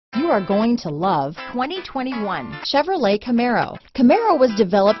are going to love 2021 Chevrolet Camaro. Camaro was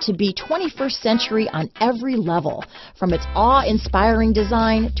developed to be 21st century on every level, from its awe-inspiring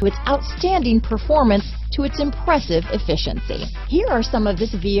design to its outstanding performance to its impressive efficiency. Here are some of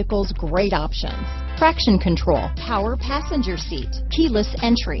this vehicle's great options: traction control, power passenger seat, keyless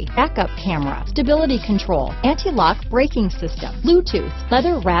entry, backup camera, stability control, anti-lock braking system, Bluetooth,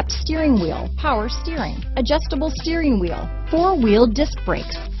 leather-wrapped steering wheel, power steering, adjustable steering wheel, four-wheel disc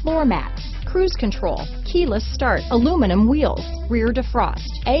brakes, floor mats, cruise control, keyless start, aluminum wheels, rear defrost,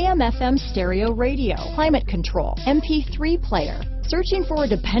 AM/FM stereo radio, climate control, MP3 player. Searching for a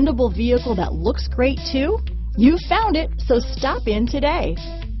dependable vehicle that looks great too? You found it, so stop in today.